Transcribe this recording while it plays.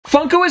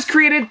Funko has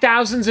created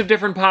thousands of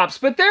different Pops,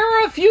 but there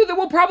are a few that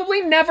we'll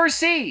probably never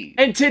see.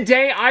 And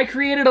today I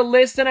created a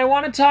list and I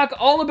want to talk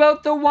all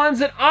about the ones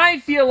that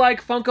I feel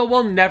like Funko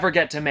will never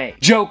get to make.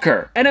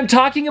 Joker. And I'm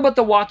talking about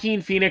the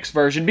Joaquin Phoenix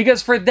version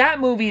because for that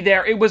movie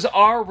there, it was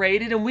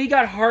R-rated and we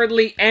got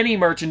hardly any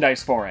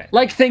merchandise for it.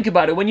 Like, think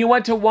about it. When you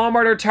went to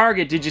Walmart or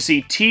Target, did you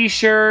see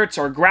t-shirts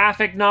or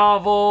graphic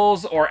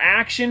novels or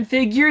action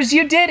figures?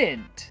 You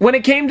didn't. When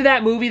it came to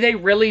that movie, they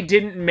really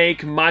didn't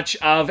make much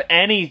of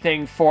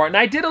anything for it. And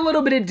I did a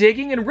little bit of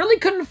digging and really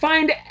couldn't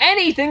find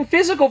anything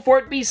physical for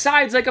it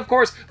besides, like, of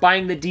course,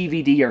 buying the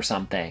DVD or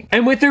something.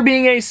 And with there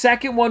being a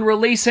second one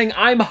releasing,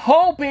 I'm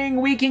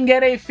hoping we can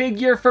get a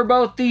figure for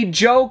both the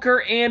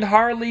Joker and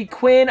Harley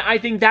Quinn. I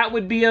think that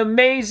would be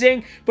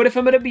amazing, but if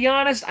I'm gonna be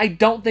honest, I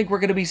don't think we're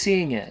gonna be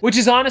seeing it. Which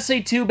is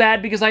honestly too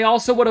bad because I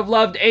also would have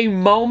loved a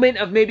moment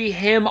of maybe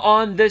him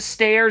on the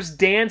stairs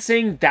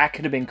dancing. That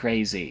could have been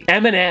crazy.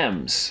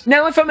 M&Ms.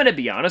 Now, if I'm gonna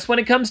be honest, when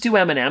it comes to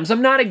M&Ms,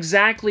 I'm not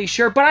exactly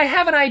sure, but I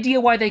have an idea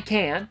why they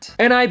can't.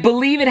 And I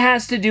believe it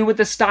has to do with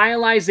the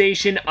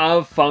stylization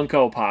of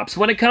Funko Pops.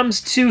 When it comes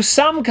to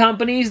some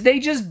companies, they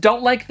just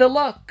don't like the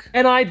look.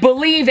 And I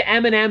believe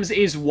M&M's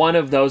is one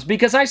of those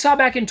because I saw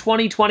back in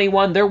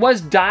 2021 there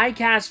was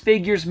die-cast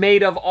figures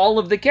made of all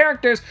of the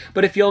characters,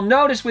 but if you'll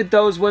notice with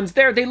those ones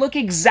there, they look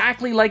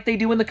exactly like they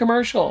do in the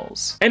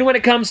commercials. And when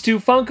it comes to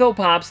Funko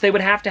Pops, they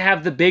would have to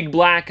have the big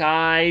black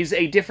eyes,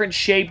 a different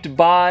shaped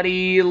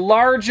body,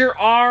 larger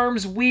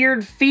arms,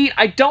 weird feet.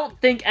 I don't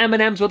think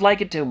M&M's would like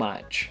it too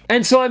much.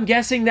 And so I'm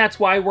guessing that's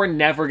why we're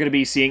never going to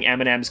be seeing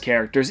M&M's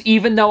characters,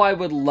 even though I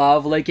would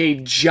love like a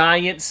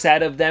giant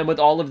set of them with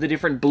all of the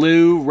different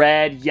blue,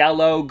 red,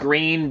 yellow,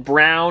 green,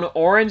 brown,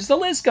 orange, the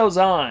list goes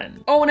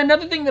on. Oh, and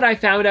another thing that I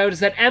found out is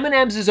that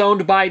M&M's is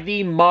owned by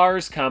the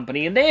Mars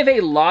company, and they have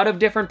a lot of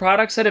different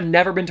products that have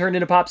never been turned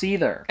into Pops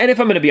either. And if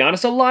I'm going to be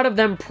honest, a lot of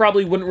them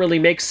probably wouldn't really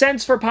make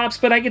sense for Pops,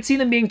 but I could see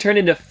them being turned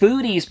into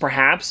foodies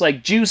perhaps,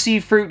 like Juicy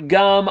Fruit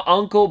Gum,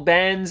 Uncle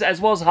Ben's,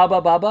 as well as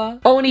Hubba Bubba.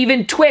 Oh, and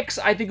even Twix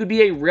I think would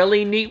be a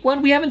really neat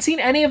one. We haven't seen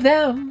any of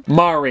them.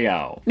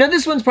 Mario. Now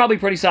this one's probably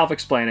pretty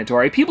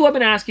self-explanatory. People have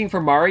been asking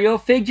for Mario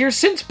figures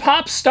since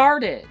Pop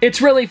started.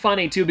 It's really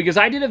funny too because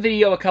I did a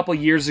video a couple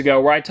years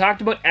ago where I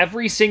talked about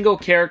every single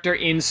character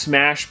in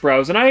Smash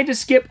Bros. And I had to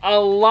skip a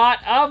lot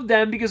of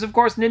them because of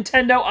course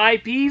Nintendo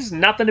IPs,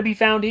 nothing to be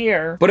found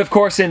here. But of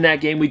course in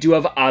that game we do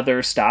have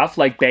other stuff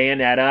like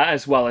Bayonetta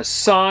as well as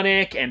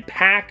Sonic and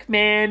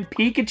Pac-Man,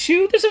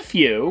 Pikachu, there's a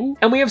few.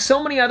 And we have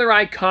so many other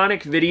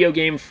iconic video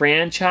game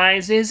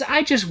franchises,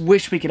 I just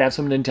wish we could have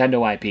some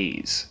Nintendo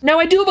IPs. Now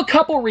I do have a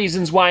couple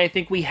reasons why I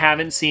think we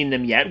haven't seen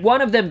them yet.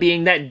 One of them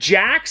being that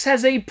Jax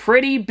has a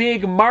pretty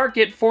big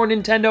market for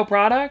Nintendo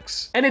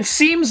products. And it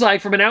seems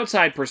like from an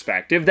outside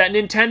perspective that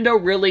Nintendo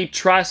really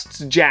trusts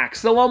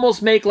Jax. They'll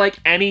almost make like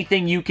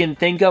anything you can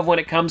think of when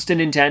it comes to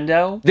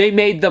Nintendo. They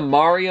made the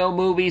Mario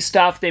movie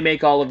stuff, they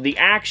make all of the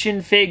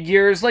action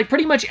figures, like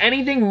pretty much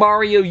anything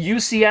Mario you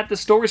see at the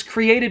store is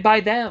created by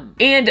them.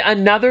 And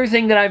another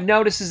thing that I've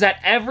noticed is that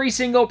every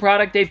single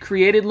product they've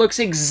created looks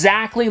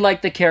exactly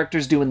like the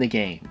characters do in the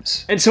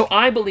games. And so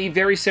I believe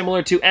very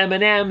similar to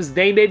M&M's,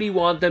 they maybe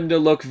want them to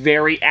look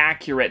very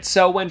accurate.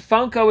 So when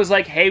Funko is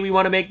like, hey, we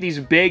want to make these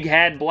big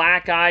head,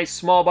 black eye,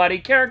 small body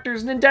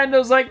characters,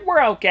 Nintendo's like,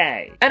 we're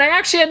okay. And I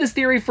actually had this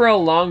theory for a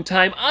long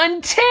time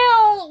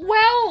until,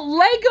 well,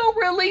 Lego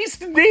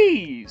released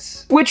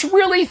these. Which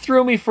really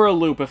threw me for a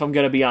loop, if I'm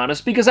gonna be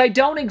honest, because I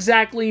don't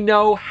exactly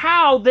know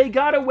how they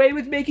got away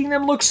with making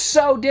them look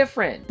so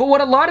different. But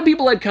what a lot of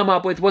people had come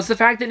up with was the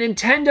fact that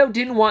Nintendo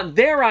didn't want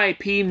their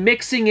IP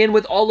mixing in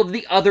with all of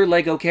the other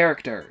Lego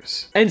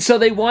characters. And so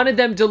they wanted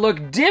them to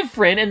look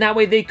different, and that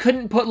way they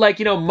couldn't put, like,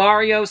 you know,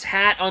 Mario's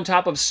hat on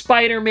top of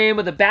Spider-Man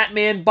with a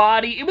Batman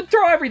body. It would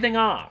throw everything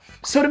off.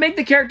 So to make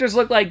the characters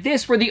look like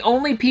this, where the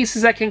only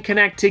pieces that can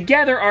connect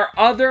together are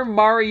other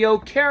Mario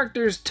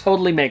characters,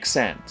 totally makes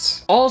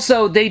sense.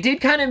 Also, they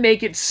did kind of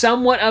make it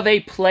somewhat of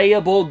a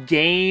playable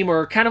game,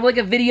 or kind of like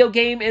a video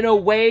game in a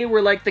way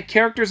where, like, the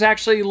characters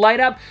actually light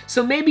up,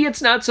 so maybe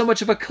it's not so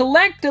much of a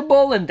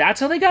collectible, and that's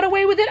how they got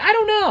away with it? I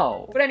don't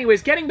know. But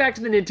anyways, getting back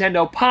to the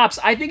Nintendo Pops,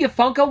 I think if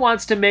Funko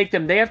wants to make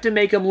them, they have to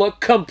make them look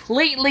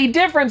completely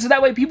different, so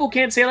that way people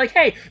can't say, like,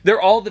 hey,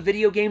 they're all the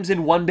video games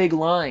in one big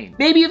line.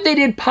 Maybe if they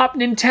did Pop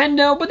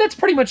Nintendo, but that's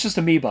pretty much just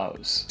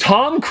amiibos.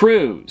 Tom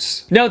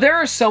Cruise. Now, there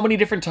are so many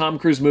different Tom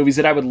Cruise movies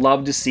that I would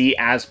love to see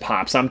as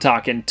Pops. I'm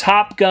talking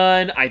Top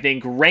Gun, I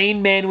think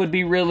Rain Man would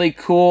be really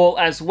cool,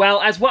 as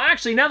well,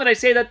 actually, now that I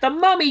say that, The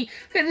Mummy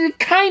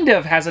kind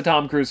of has a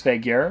Tom Cruise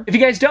figure. If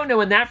you guys don't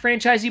know, in that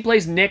franchise, he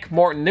plays Nick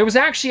Morton. There was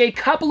actually a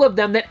couple of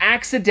them that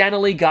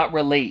accidentally got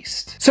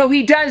released. So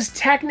he does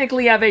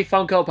technically have a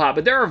Funko Pop,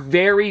 but there are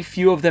very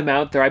few of them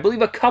out there. I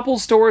believe a couple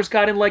stores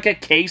got in like a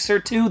case or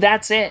two,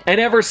 that's it. And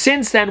ever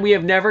since then, we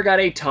have never got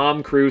a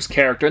Tom Cruise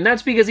character, and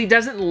that's because he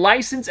doesn't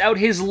license out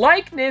his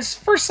likeness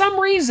for some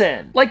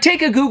reason. Like,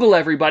 take a Google,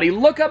 everybody.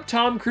 Look up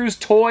Tom Cruise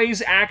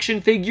toys,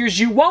 action figures.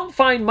 You won't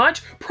find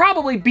much,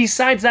 probably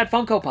besides that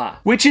Funko Pop.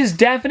 Which is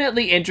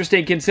definitely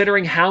interesting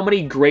considering how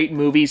many great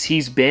movies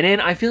he's been in.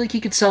 I feel like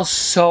he could sell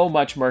so so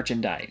much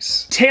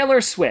merchandise. Taylor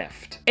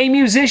Swift, a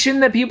musician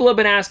that people have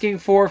been asking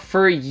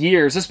for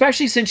years,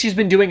 especially since she's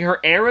been doing her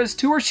Eras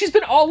tour. She's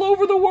been all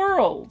over the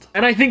world.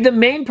 And I think the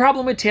main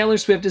problem with Taylor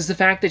Swift is the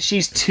fact that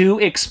she's too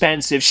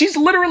expensive. She's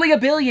literally a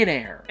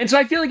billionaire. And so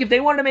I feel like if they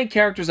wanted to make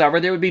characters of her,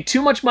 there would be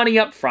too much money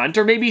up front,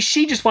 or maybe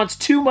she just wants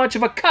too much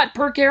of a cut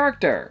per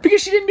character.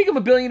 Because she didn't become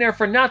a billionaire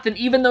for nothing,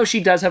 even though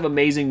she does have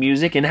amazing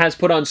music and has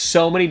put on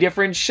so many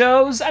different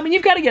shows. I mean,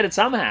 you've got to get it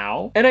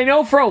somehow. And I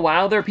know for a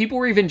while there, people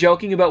were even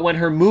joking about when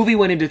her movie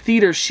went into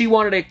theaters, she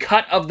wanted a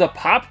cut of the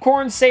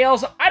popcorn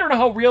sales. I don't know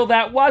how real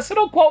that was, so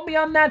don't quote me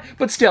on that,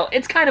 but still,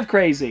 it's kind of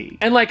crazy.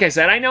 And like I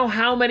said, I know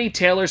how many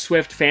Taylor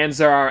Swift fans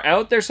there are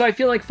out there, so I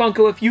feel like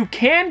Funko, if you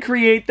can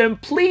create them,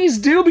 please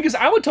do, because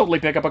I would totally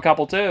pick up a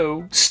couple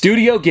too.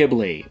 Studio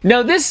Ghibli.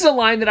 Now, this is a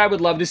line that I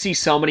would love to see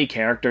so many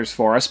characters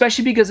for,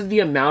 especially because of the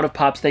amount of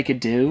pops they could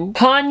do.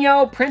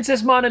 Ponyo,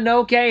 Princess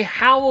Mononoke,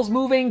 Howl's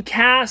Moving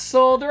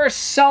Castle, there are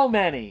so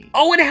many.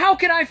 Oh, and how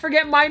can I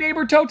forget My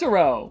Neighbor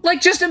Totoro?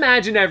 Like, just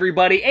imagine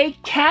everybody, a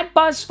Cat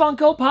Bus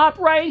Funko Pop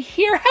right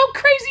here. How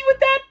crazy would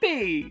that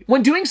be?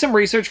 When doing some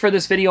research for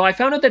this video, I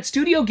found out that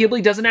Studio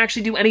Ghibli doesn't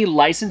actually do any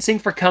licensing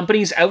for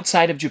companies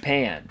outside of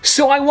Japan.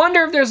 So I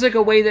wonder if there's like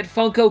a way that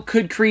Funko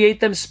could create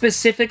them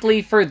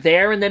specifically for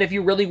there, and then if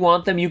you really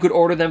want them, you could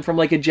order them from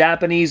like a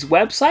Japanese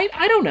website?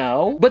 I don't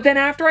know. But then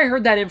after I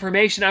heard that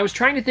information, I was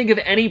trying to think of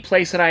any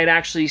place that I had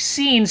actually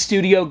seen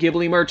Studio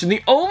Ghibli merch, and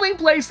the only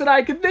place that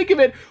I could think of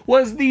it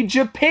was the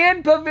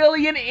Japan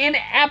Pavilion in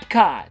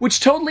Epcot, which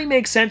totally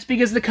makes sense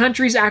because the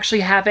countries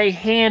actually have a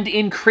hand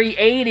in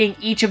creating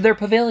each of their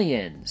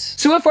pavilions.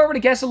 So if I were to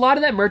guess, a lot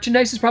of that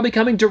merchandise is probably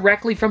coming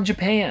directly from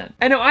Japan.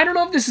 I know, I don't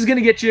know if this is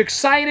gonna get you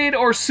excited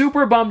or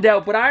super bummed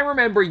out, but I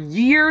remember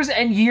years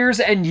and years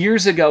and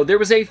years ago, there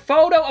was a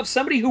photo of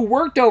somebody who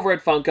worked over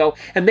at Funko,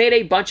 and they had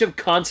a bunch of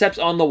concepts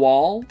on the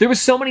wall. There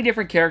was so many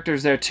different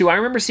characters there too. I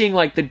remember seeing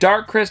like the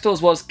Dark Crystal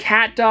as well as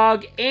Cat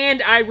Dog,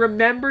 and I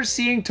remember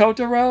seeing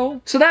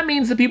Totoro. So that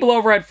means the people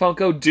over at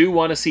Funko do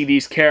want to see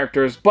these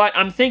characters, but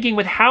I'm thinking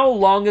with how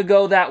long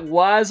ago that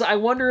was, I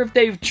wonder if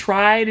they've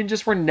tried and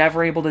just were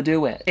never able to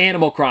do it.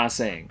 Animal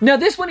Crossing. Now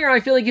this one here I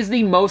feel like is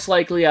the most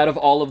likely out of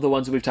all of the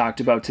ones that we've talked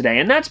about today,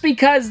 and that's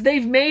because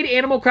they've made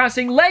Animal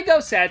Crossing Lego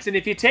sets, and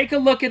if you take a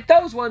look at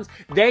those ones,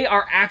 they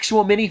are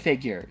actual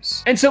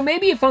minifigures. And so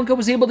maybe if Funko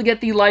was able to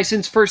get the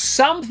license for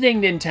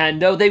something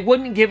Nintendo, they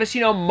wouldn't give us,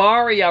 you know,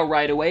 Mario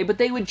right away, but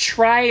they would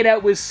try it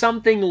out with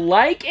something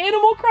like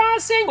Animal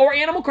Crossing, or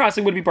Animal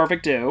Crossing would be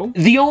perfect too.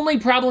 The only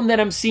problem that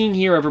I'm seeing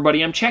here,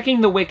 everybody, I'm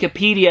checking the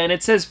Wikipedia and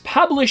it says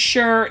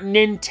publisher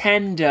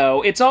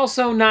Nintendo. It's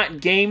also not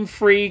Game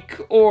Freak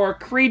or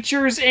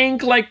Creatures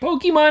Inc. like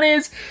Pokemon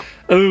is.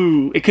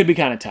 Ooh, it could be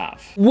kind of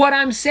tough. What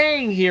I'm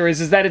saying here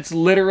is that it's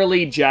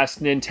literally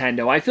just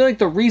Nintendo. I feel like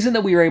the reason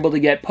that we were able to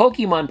get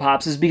Pokemon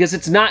Pops is because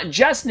it's not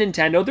just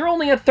Nintendo, they're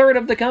only a third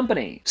of the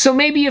company. So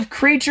maybe if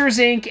Creatures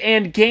Inc.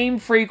 and Game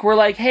Freak were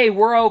like, hey,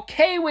 we're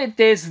okay with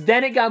this,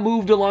 then it got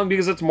moved along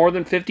because it's more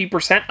than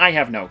 50%, I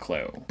have no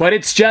clue. But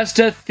it's just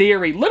a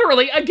theory,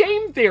 literally a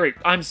game theory.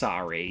 I'm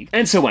sorry.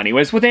 And so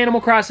anyways, with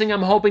Animal Crossing,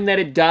 I'm hoping that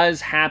it does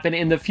happen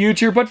in the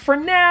future, but for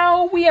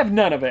now, we have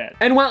none of it.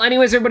 And well,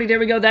 anyways, everybody, there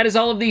we go. That is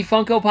all of the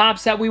Funko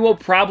Pops that we will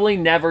probably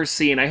never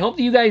see, and I hope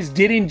that you guys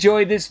did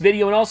enjoy this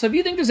video, and also if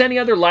you think there's any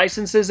other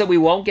licenses that we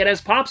won't get as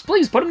Pops,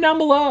 please put them down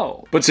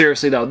below. But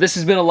seriously though, this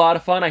has been a lot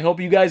of fun. I hope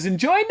you guys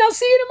enjoyed, and I'll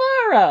see you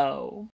tomorrow!